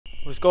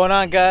What's going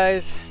on,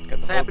 guys?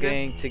 Got the whole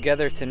gang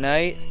together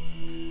tonight.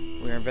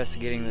 We're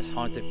investigating this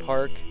haunted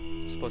park.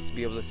 You're supposed to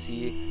be able to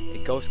see a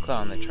ghost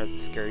clown that tries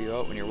to scare you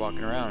out when you're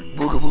walking around.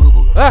 Booga, booga,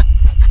 booga. Ah!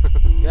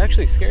 You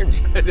actually scared me.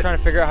 I'm trying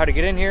to figure out how to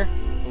get in here.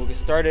 We'll get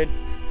started.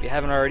 If you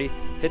haven't already,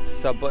 hit the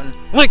sub button,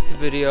 like the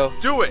video.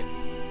 Do it!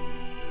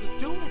 Just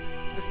do it.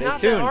 It's Stay not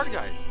tuned. that hard,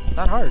 guys. It's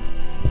not hard.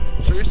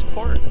 Show your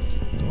support.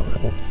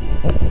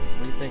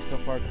 What do you think so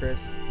far,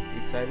 Chris?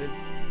 You excited?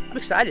 I'm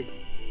excited.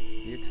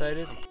 You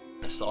excited?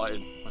 I'm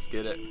excited. Let's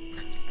get it.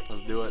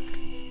 Let's do it.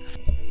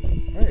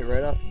 Alright,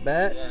 right off the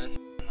bat. Yeah, it's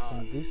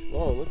Some goose.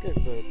 Whoa, look at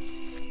the.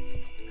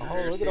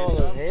 Oh, look at all standing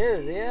those up.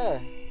 hairs. Yeah.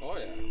 Oh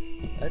yeah.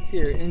 That's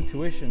your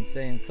intuition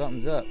saying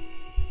something's up.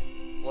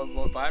 What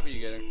vibe are you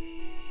getting?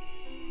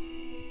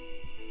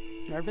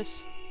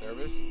 Nervous?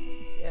 Nervous?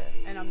 Yeah.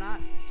 And I'm not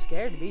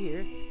scared to be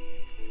here.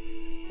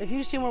 If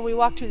you seen where we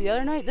walked to the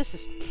other night, this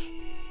is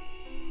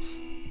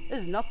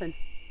nothing.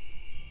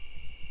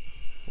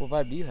 What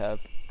vibe do you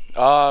have?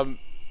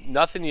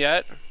 Nothing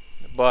yet,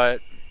 but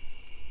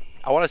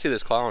I want to see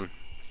this clown.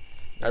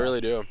 I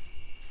really do.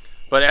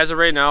 But as of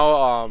right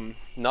now,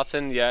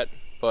 nothing yet,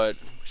 but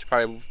we should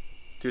probably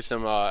do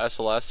some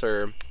SLS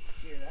or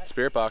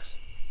spirit box.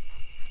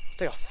 It's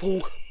like a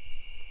thunk.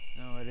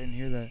 No, I didn't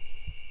hear that.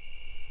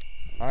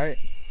 Alright,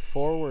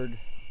 forward.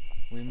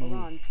 We move.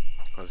 Hold on.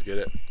 Let's get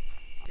it.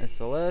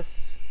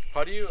 SLS.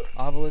 How do you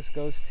Obelisk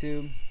ghost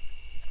tube.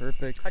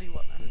 Perfect. How do you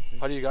what, man?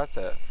 How do you got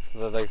that?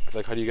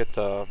 Like how do you get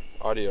the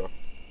audio?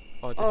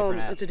 Oh, it's a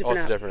different app. It's a Oh, different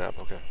it's app. a different app.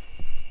 Okay.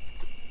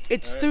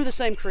 It's Alright. through the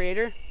same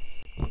creator.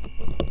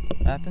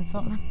 Mapping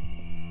something?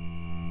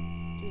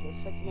 Dude, let's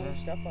set some other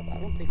stuff up. I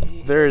don't think we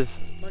need There's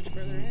much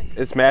further in.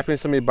 it's mapping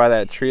somebody by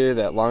that tree,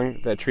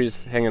 that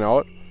tree's hanging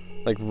out,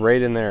 like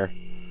right in there.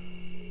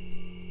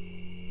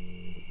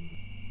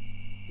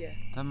 Yeah.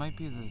 That might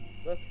be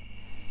the. Look.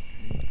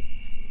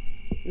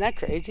 Isn't that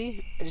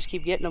crazy? I just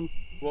keep getting them.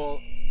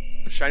 Well,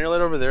 shine your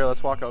light over there.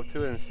 Let's walk up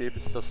to it and see if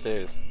it still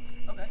stays.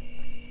 Okay.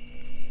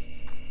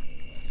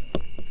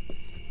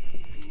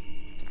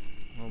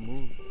 Oh,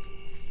 move.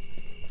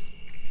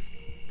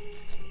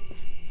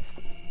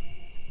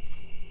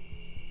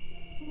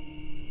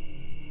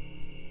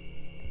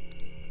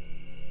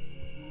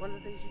 One of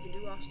the things you can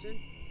do, Austin,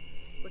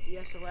 with the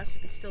SLS,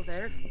 if it's still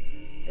there,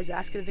 is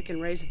ask it if it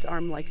can raise its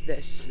arm like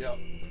this. Yep.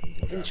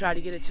 And try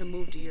to get it to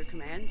move to your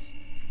commands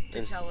to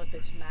It's- tell if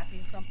it's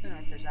mapping something or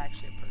if there's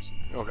actually a person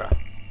there. Okay.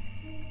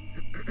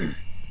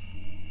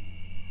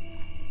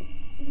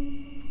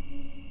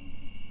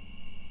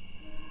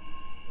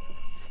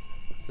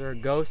 Is there a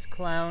ghost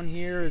clown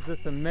here? Or is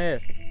this a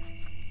myth?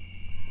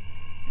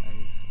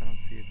 I don't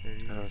see it there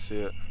I either. don't see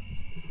it.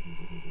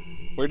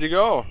 Where'd you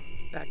go?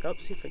 Back up,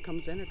 see if it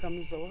comes in or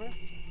comes over.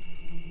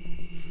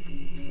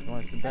 You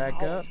want us to back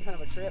Oh, up? it's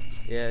kind of a trip.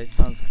 Yeah, it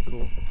sounds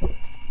cool.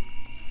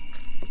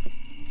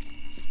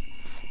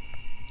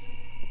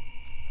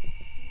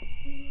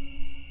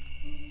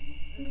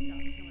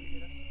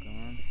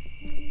 Gone.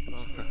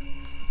 Gone.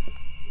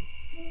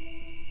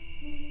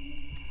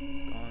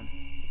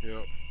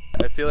 Yep.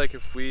 I feel like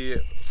if we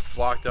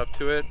walked up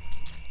to it,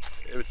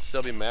 it would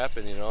still be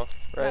mapping, you know?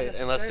 Right.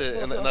 Unless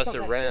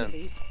it ran.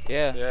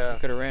 Yeah. Yeah.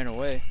 Could have ran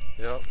away.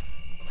 Yep.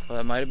 So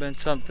that might have been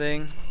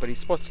something, but he's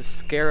supposed to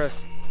scare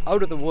us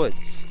out of the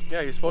woods.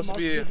 Yeah, he's supposed to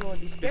be.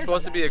 He's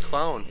supposed to be a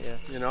clown. Yeah.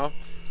 You know,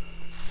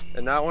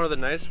 and not one of the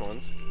nice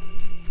ones.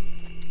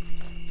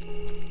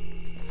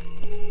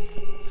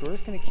 So we're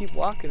just gonna keep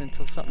walking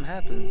until something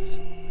happens.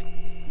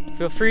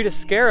 Feel free to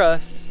scare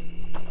us.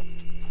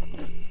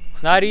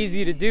 It's not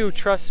easy to do,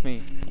 trust me.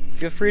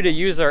 Feel free to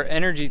use our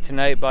energy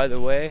tonight, by the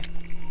way.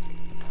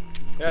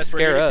 Yes, we're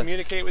here scare to us.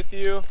 communicate with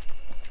you,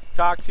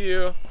 talk to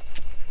you,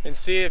 and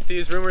see if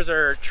these rumors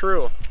are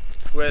true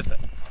with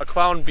a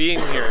clown being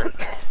here.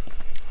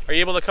 Are you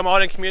able to come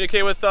out and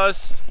communicate with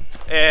us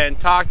and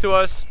talk to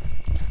us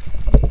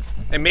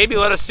and maybe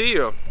let us see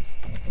you?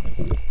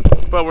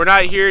 But we're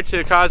not here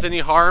to cause any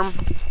harm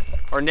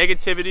or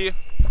negativity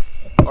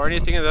or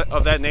anything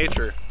of that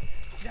nature.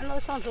 I know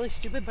this sounds really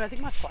stupid, but I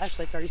think my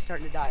flashlight's already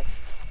starting to die.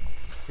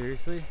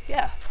 Seriously?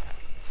 Yeah.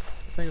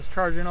 This thing was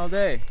charging all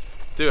day.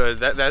 Dude,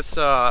 that's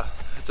a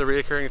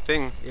reoccurring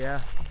thing.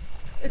 Yeah.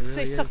 It's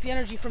really they suck is. the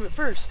energy from it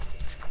first.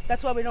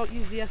 That's why we don't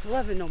use the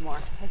S11 no more.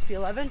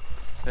 SP11,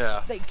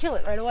 Yeah. they kill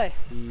it right away.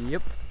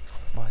 Yep.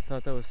 Oh, I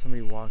thought that was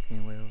somebody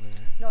walking way over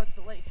there. No, it's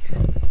the lake.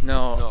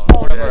 No, No.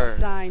 Oh, one of yeah. our...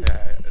 Sign.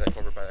 Yeah, like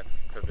over by that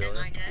pavilion.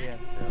 Am I dead?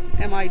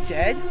 Yeah. Am I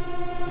dead?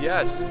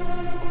 Yes.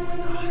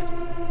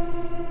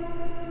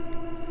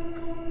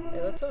 Hey,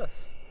 that's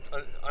us.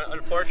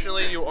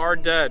 Unfortunately, you are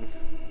dead.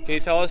 Can you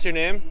tell us your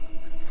name?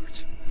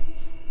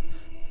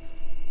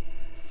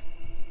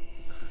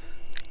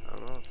 I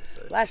don't know what to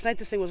say. Last night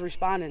this thing was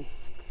responding.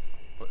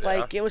 Yeah,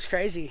 Like, it was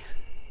crazy.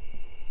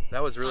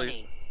 that was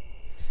really.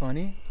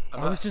 Funny?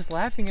 I'm I was just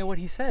laughing at what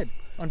he said,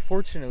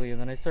 unfortunately,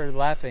 and then I started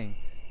laughing.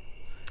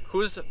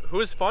 Who's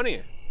funny?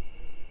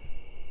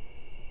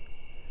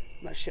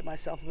 I'm gonna shit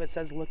myself if it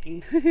says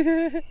looking.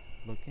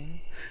 Looking?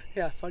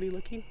 Yeah, funny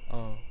looking.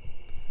 Oh,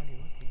 funny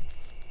looking.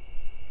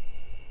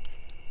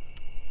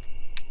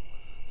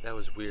 That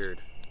was weird.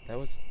 That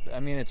was, I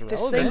mean, it's This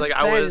relevant. thing's It's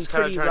like I was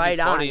kind of pretty trying right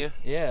to be funny,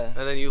 Yeah. and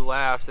then you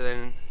laughed, and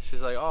then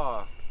she's like,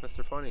 "Oh,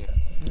 Mr. Funny."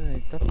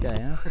 Tough guy,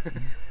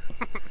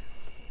 huh?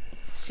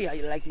 See how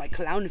you like my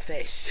clown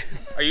face.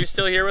 Are you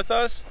still here with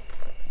us?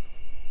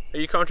 Are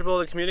you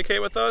comfortable to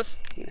communicate with us?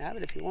 You can have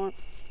it if you want.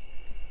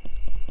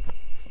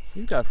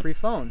 You got a free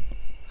phone.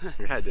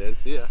 Yeah, I did.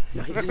 See ya.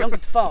 No, you don't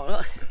get the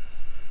phone.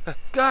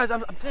 Guys,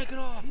 I'm taking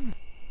off.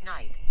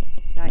 Night.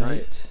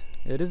 Night.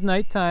 It is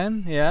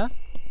nighttime, yeah.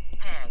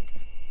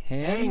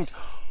 Hanged. Hanged.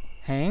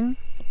 Hang?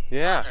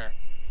 Yeah. Father.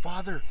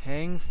 Father.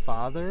 Hang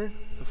father?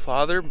 The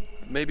father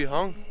maybe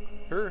hung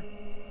her.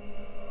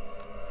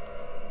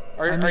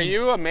 I Are mean-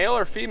 you a male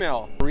or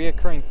female? A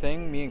reoccurring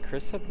thing me and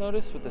Chris have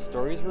noticed with the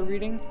stories we're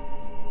reading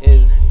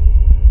is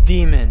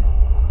demon.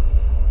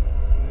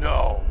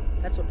 No.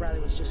 That's what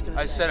Bradley was just gonna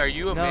say. I said, are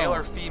you a No. male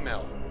or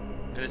female?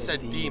 And it said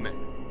demon.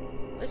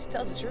 This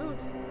tells the truth.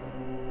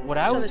 What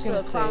I so was this gonna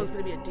little clown's say,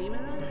 gonna be a demon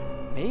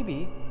then?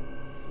 maybe.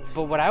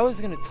 But what I was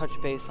gonna touch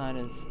base on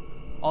is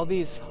all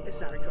these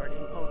It's not recording.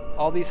 Oh,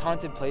 all these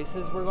haunted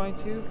places we're going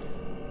to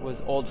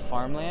was old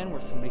farmland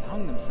where somebody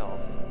hung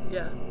themselves.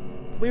 yeah.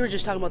 We were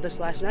just talking about this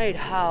last night,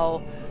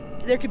 how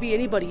there could be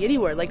anybody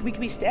anywhere. Like, we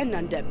could be standing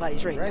on dead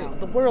bodies right now.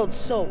 The world's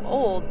so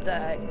old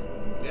that...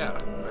 Yeah.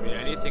 I mean,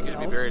 anything could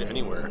be buried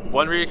anywhere.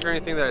 One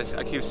recurring thing that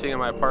I keep seeing in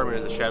my apartment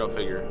is a shadow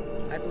figure.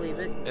 I believe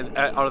it. And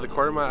out of the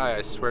corner of my eye,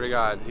 I swear to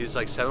God, he's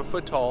like 7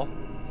 foot tall.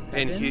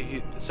 And Seven?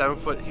 he 7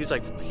 foot,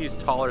 he's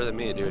taller than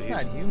me, dude. That's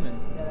He's, not human.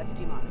 Yeah, that's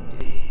demonic,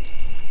 dude.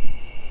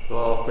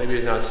 well, maybe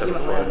he's not 7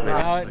 foot. Maybe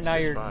Now, he's like now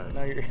you're 6'5".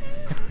 now you're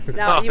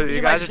Now, No,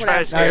 you guys might are trying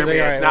to just scare wanna- me.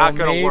 It's not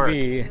gonna work.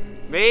 maybe.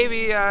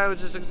 Maybe I was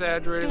just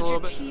exaggerating Dude, a your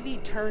little bit.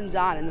 TV turns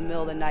on in the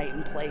middle of the night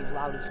and plays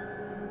loud as...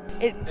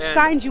 It And-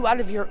 signs you out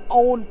of your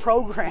own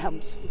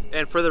programs.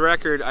 And for the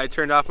record, I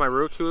turned off my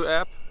Roku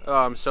app,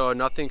 so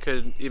nothing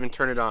could even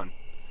turn it on.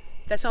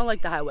 That sounds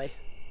like the highway.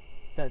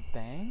 That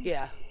bang?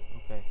 Yeah.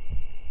 Okay.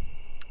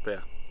 But yeah,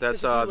 'Cause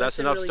that's if you that's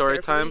listen enough really story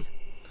carefully, time.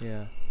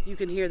 Yeah. You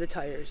can hear the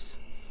tires.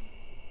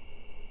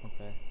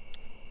 Okay.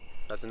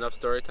 That's enough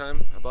story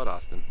time about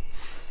Austin.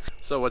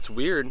 So what's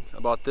weird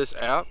about this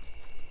app?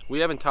 We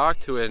haven't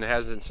talked to it and it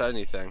hasn't said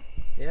anything.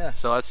 Yeah.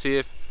 So let's see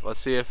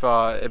if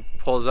it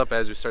pulls up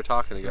as we start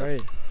talking again.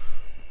 Right.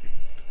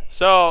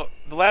 So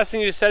the last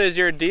thing you said is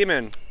you're a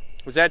demon.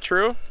 Was that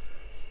true?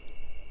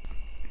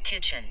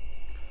 Kitchen.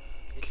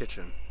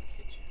 Kitchen.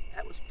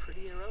 That was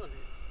pretty irrelevant.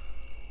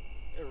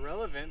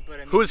 Irrelevant, but I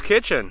mean, Whose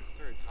kitchen?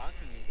 started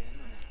talking again.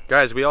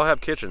 Guys, we all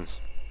have kitchens.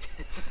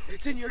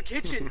 It's in your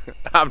kitchen.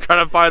 I'm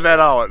trying to find that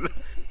out.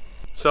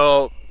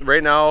 So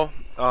right now,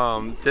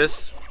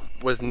 this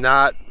was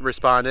not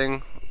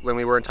responding when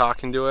we weren't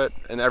talking to it,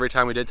 and every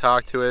time we did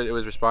talk to it, it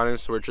was responding.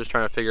 So we're just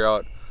trying to figure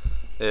out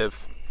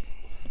if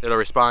it'll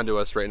respond to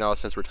us right now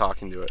since we're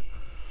talking to it.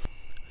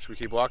 Should we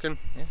keep walking?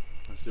 Yeah.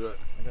 Let's do it.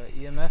 I got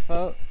EMF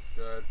out.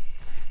 Good.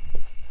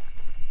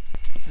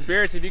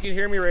 Spirits, if you can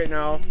hear me right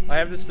now, I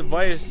have this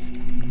device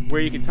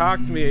where you can talk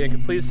to me in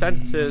complete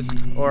sentences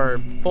or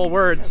full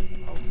words.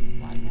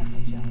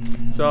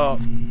 So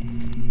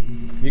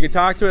you can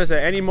talk to us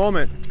at any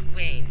moment.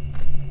 Wayne.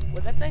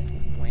 What'd that say?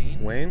 Wayne.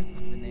 Wayne?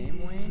 The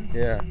name Wayne.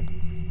 Yeah.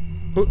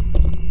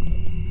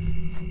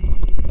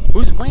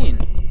 Who's Wayne?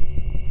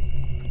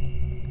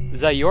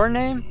 Is that your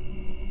name?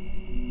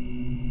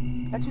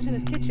 That's who's in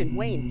his kitchen,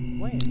 Wayne.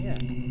 Wayne. Yeah.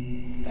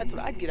 That's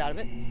what I'd get out of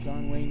it.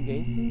 John Wayne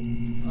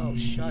Gacy. Oh,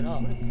 shut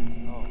up.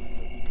 Oh,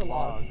 The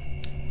log.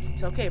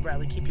 It's okay,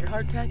 Bradley. Keep your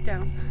heart attack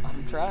down.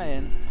 I'm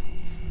trying.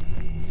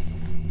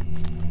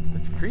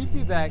 It's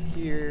creepy back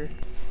here.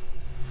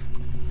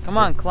 Come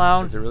on,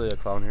 clown. Is there really a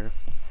clown here?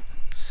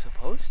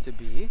 Supposed to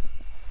be.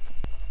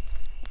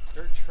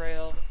 Dirt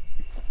trail.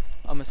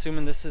 I'm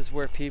assuming this is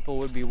where people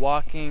would be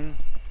walking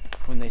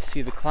when they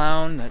see the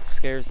clown that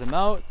scares them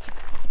out.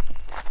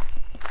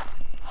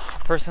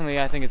 Personally,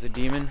 I think it's a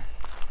demon.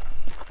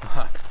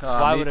 So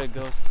why would a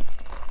ghost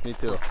Me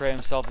too. portray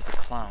himself as a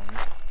clown?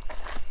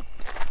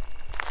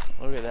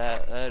 Look at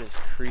that. That is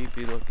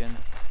creepy looking.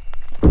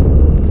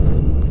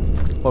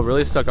 What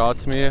really stuck out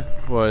to me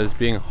was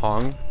being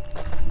hung.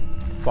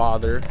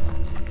 Father.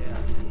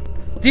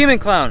 Demon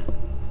clown!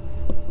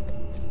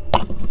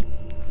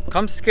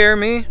 Come scare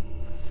me.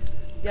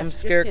 Yes, Come just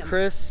scare him.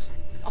 Chris.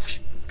 Oh,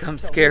 Come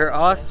scare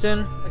Austin.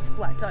 Like a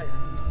flat tire.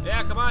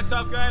 Yeah, come on,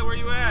 tough guy. Where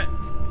you at?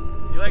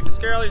 You like to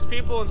scare all these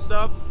people and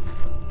stuff.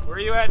 Where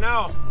are you at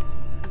now?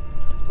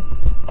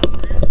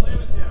 We're here to play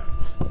with you.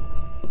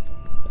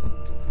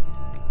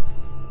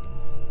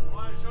 Come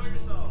on, show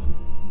yourself.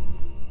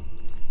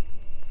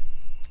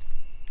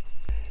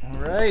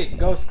 Alright,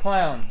 ghost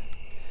clown.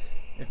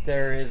 If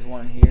there is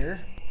one here.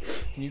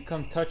 Can you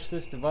come touch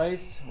this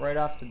device? Right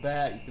off the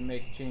bat, you can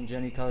make it change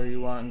any color you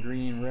want,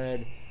 green,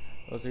 red.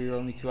 Those are your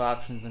only two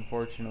options,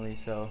 unfortunately,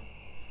 so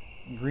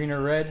green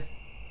or red.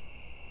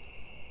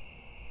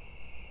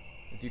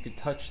 If you could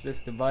touch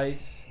this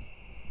device,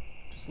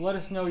 just let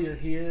us know you're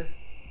here.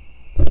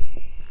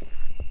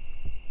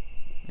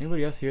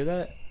 Anybody else hear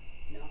that?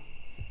 No. I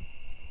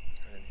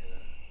didn't hear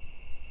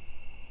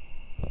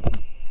that.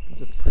 It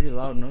was a pretty loud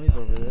loud noise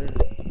over there.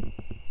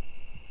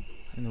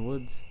 In the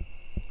woods.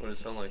 What does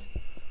it sound like?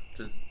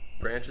 Just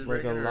branches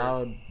like breaking? Like a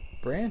loud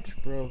branch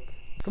broke.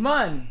 Come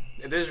on!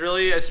 If there's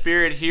really a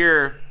spirit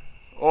here,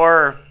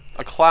 or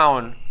a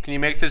clown, can you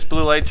make this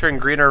blue light turn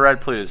green or red,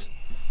 please?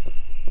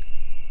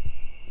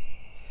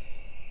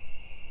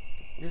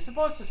 You're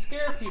supposed to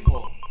scare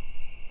people.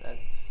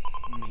 That's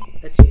me.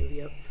 That's you,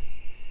 yep.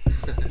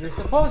 You're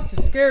supposed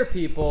to scare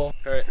people.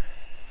 Alright.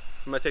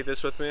 I'm gonna take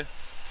this with me.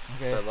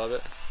 Okay. I love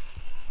it.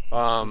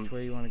 Which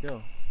way you want to go?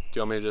 Do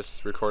you want me to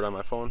just record on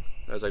my phone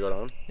as I go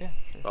down? Yeah,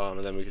 sure.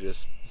 And then we could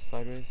just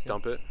sideways, yeah.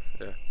 dump it?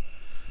 Yeah.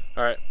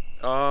 Alright.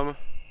 I'll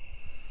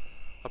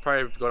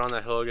probably go down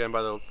that hill again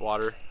by the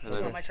water and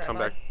then come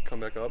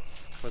back up.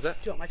 What's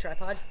that? Do you want my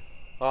tripod?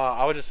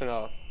 I was just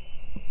gonna...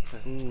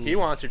 Ooh. He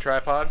wants your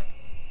tripod.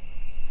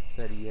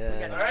 Said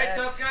yeah. Alright,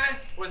 tough guy.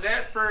 Was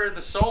that for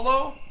the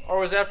solo or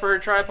was that for a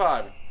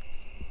tripod?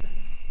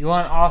 You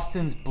want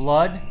Austin's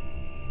blood?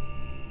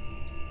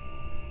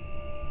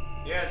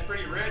 Yeah, it's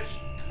pretty rich.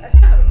 That's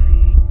kind of a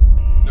creepy.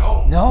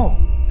 No. No.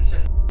 I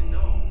said no.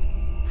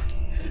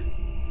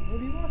 What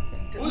do you want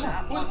then?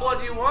 Whose blood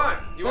do you want?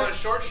 You want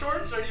short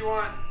shorts or do you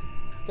want...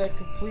 That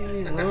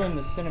completely ruined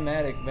the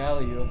cinematic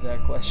value of that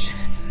question.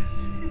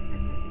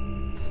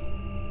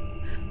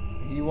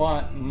 You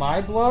want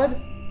my blood?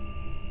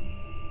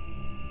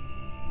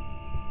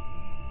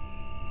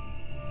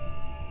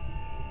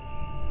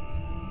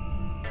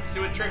 See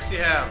what tricks you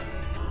have.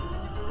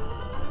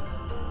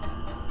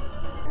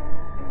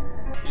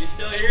 Are you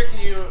still here?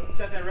 Can you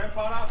set that red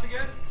pot off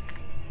again?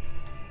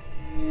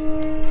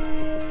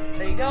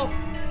 There you go.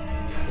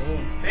 Yes. Cool.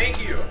 Thank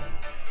you.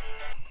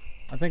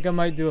 I think I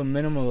might do a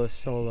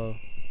minimalist solo.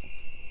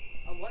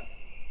 A what?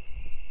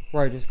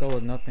 Where I just go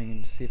with nothing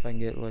and see if I can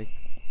get like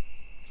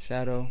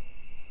shadow,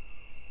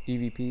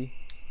 EVP.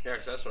 Yeah,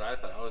 because that's what I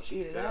thought. I was. Did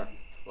you hear that?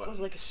 What? That was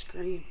like a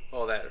scream.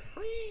 Oh, that.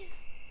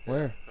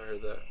 Where? I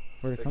heard that.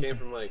 Where did it It come came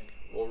from like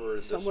over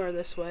somewhere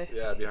this way.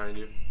 Yeah, behind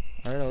you.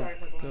 Alright, I'll Sorry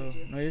if I go. blinded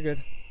you. No, you're good.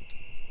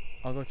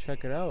 I'll go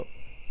check it out.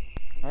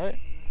 Alright,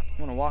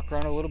 I'm gonna walk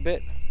around a little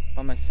bit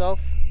by myself.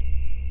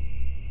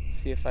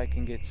 See if I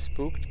can get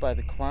spooked by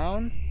the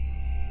clown.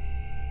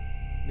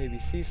 Maybe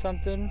see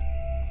something.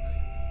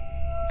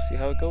 See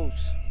how it goes.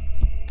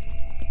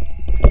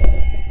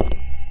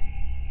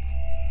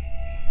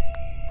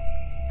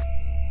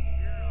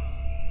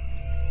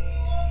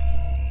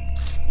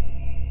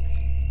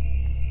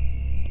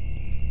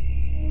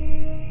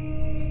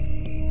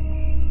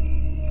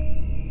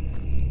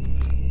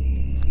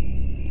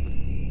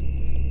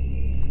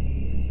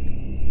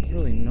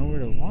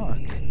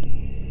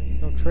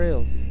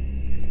 Trails.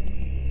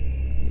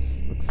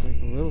 This looks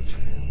like a little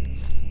trail.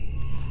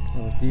 A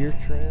little deer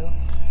trail.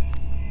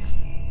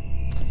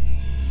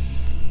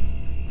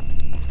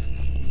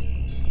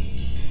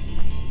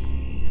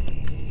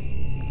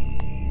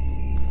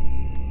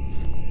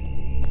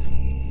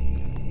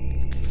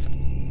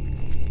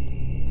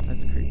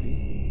 That's creepy.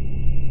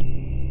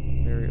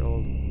 Very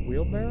old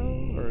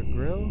wheelbarrow or a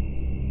grill.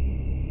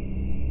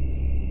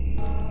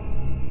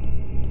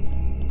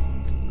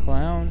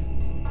 Clown.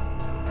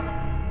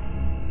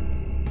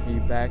 Are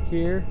you back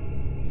here?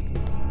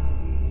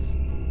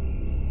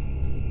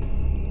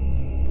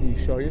 Can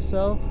you show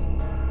yourself?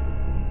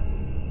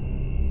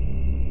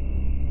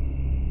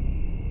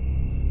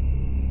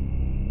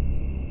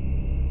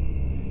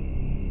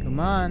 Come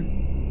on.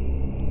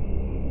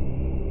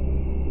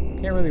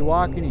 Can't really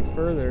walk any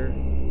further.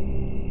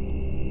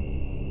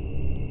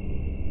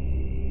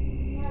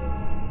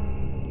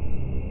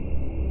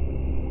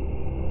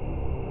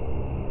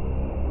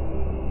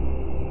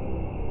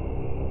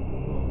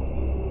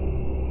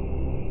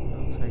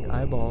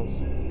 Eyeballs.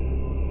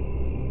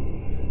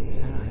 Is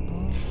that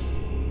eyeballs?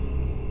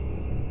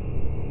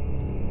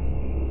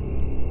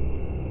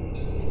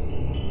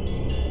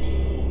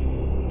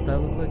 That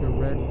looked like a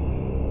red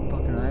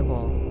fucking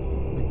eyeball.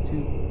 Like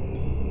two.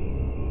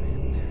 Right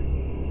up there.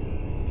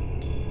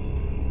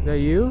 Is that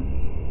you?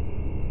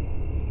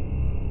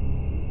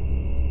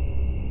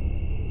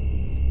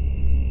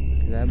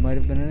 That might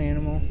have been an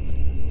animal.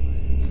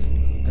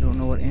 I don't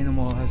know what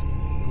animal has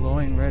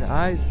glowing red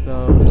eyes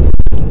though.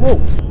 Whoa!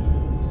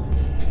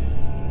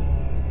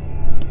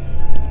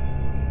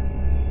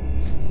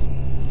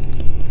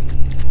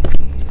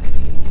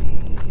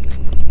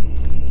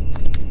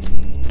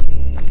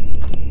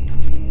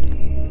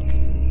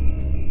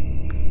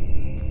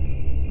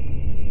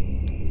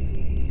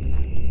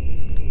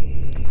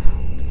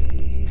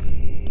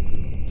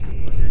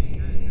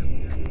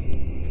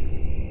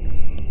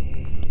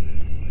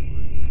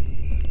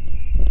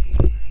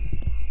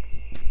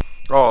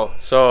 Oh,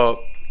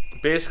 so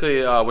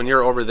basically when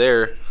you're over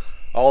there,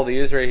 all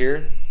these right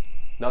here,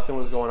 nothing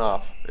was going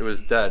off. It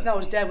was dead. That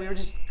was dead. We were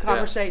just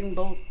conversating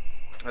both.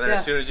 And then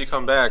as soon as you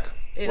come back,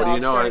 what do you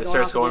know? It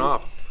starts going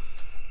off.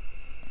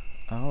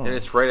 Oh. And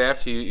it's right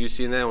after you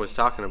seen that and was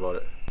talking about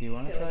it. Do you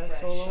want to try a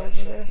solo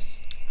over there?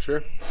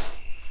 Sure.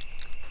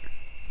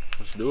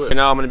 Let's do it. So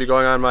now I'm going to be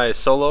going on my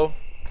solo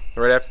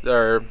right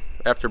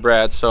after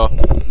Brad, so.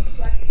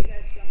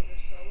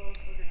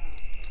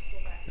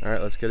 All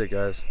right, let's get it,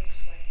 guys.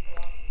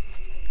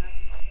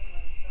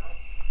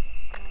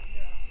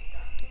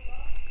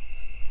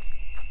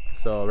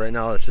 So right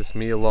now it's just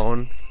me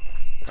alone.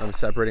 I'm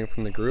separating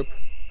from the group.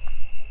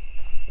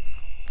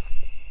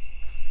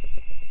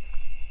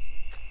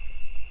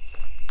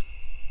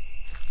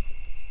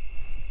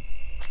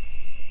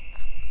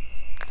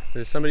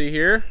 There's somebody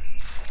here.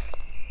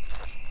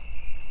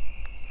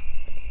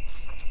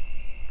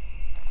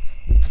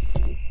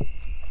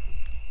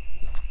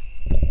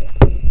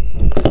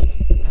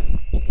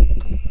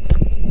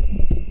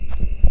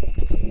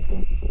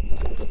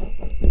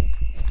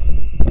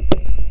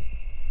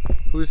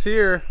 Who's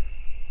here?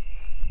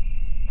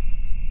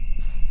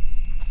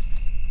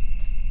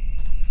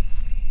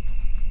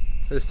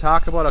 There's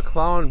talk about a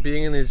clown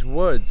being in these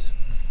woods,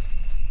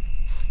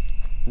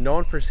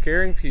 known for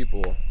scaring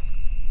people.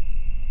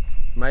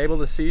 Am I able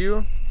to see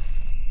you?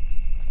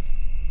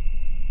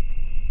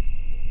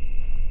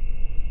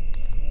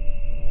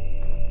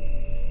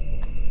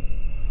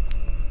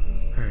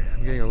 Alright,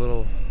 I'm getting a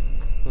little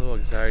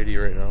anxiety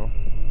right now.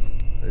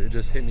 It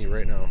just hit me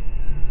right now.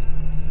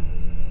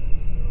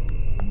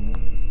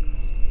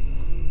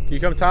 Can you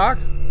come talk?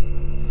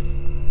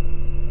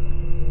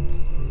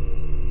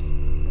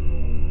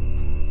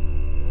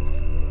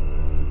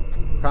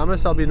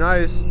 Promise I'll be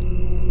nice.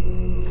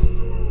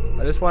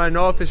 I just want to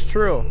know if it's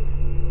true.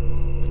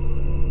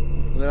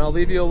 And then I'll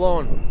leave you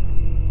alone.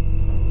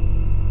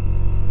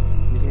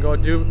 You can go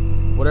do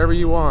whatever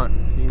you want.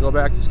 You can go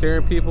back to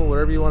scaring people,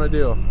 whatever you want to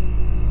do.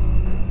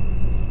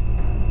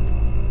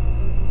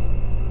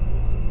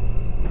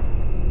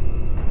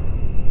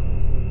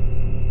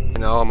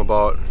 Now I'm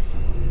about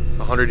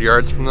 100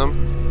 yards from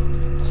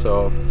them,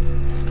 so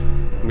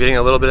I'm getting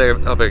a little bit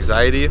of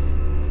anxiety.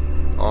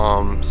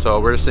 So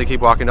we're just gonna keep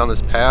walking down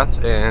this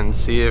path and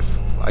see if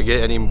I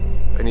get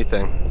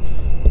anything.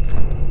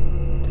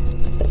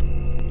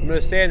 I'm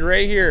gonna stand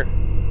right here.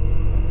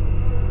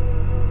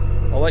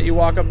 I'll let you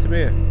walk up to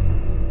me.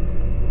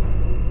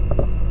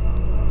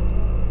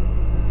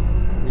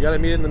 We gotta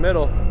meet in the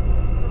middle.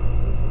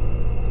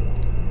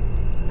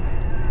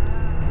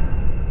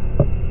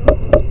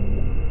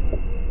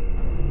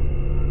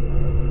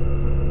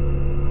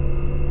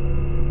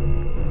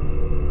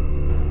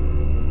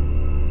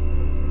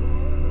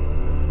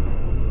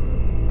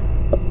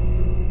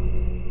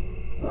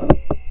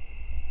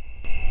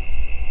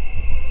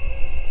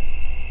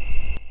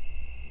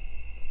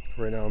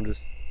 Right now I'm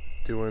just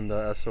doing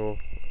the SOS.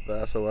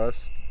 So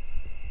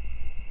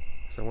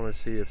I want to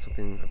see if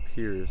something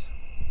appears.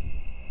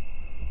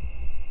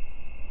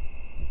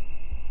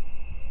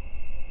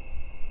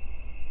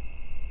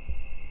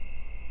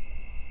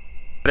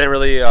 I didn't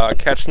really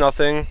catch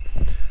nothing.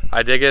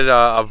 I did get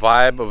a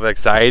vibe of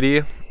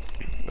anxiety,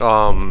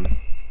 but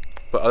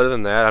other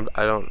than that,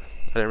 I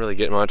didn't really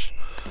get much.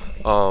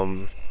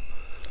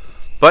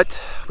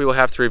 But we will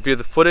have to review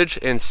the footage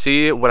and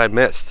see what I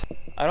missed.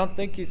 I don't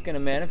think he's gonna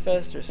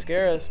manifest or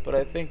scare us, but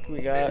I think we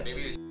got.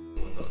 Maybe he's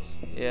with us.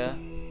 Yeah.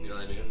 You know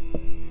what I mean?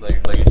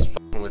 Like he's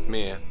fucking with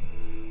me,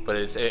 but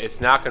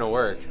it's not gonna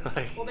work.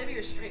 Well, maybe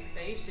your straight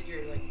face and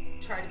you're like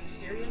trying to be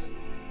serious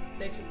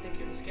makes him think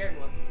you're the scared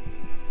one.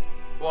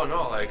 Well,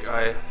 no, like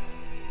I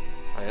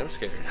am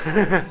scared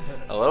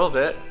a little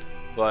bit,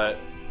 but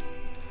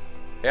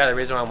yeah, the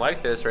reason why I'm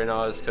like this right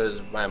now is because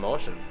my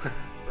emotion.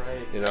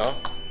 Right. You know,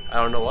 I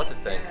don't know what to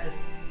think.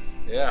 Yes.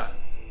 Yeah.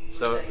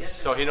 So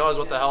he knows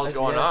what the hell is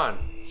going on.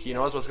 He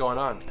knows what's going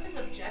on. His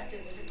objective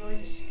isn't really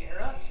to scare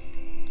us.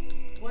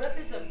 What if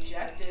his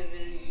objective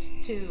is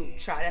to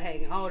try to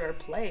hang out or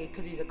play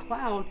because he's a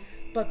clown,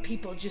 but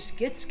people just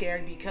get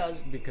scared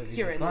because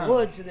you're in the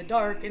woods in the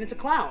dark and it's a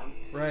clown.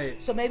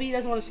 Right. So maybe he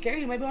doesn't want to scare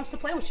you, maybe he wants to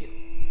play with you.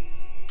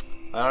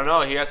 I don't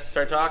know, he has to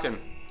start talking.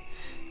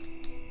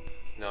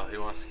 No, he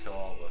wants to kill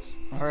all of us.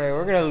 Alright,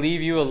 we're gonna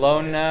leave you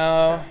alone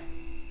now.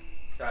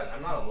 Guys,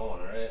 I'm not alone,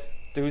 alright?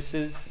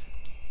 Deuces.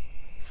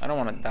 I don't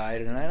want to die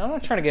tonight. I'm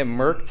not trying to get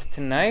murked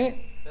tonight.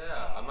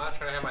 Yeah, I'm not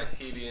trying to have my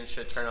TV and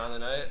shit turn on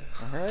tonight.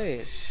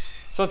 Alright.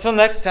 So until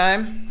next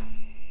time,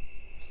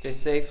 stay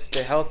safe,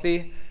 stay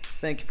healthy.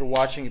 Thank you for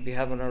watching. If you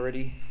haven't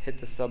already,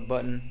 hit the sub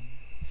button.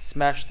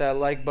 Smash that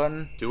like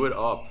button. Do it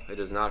up. It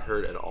does not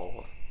hurt at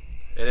all.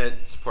 And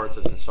it supports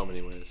us in so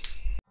many ways.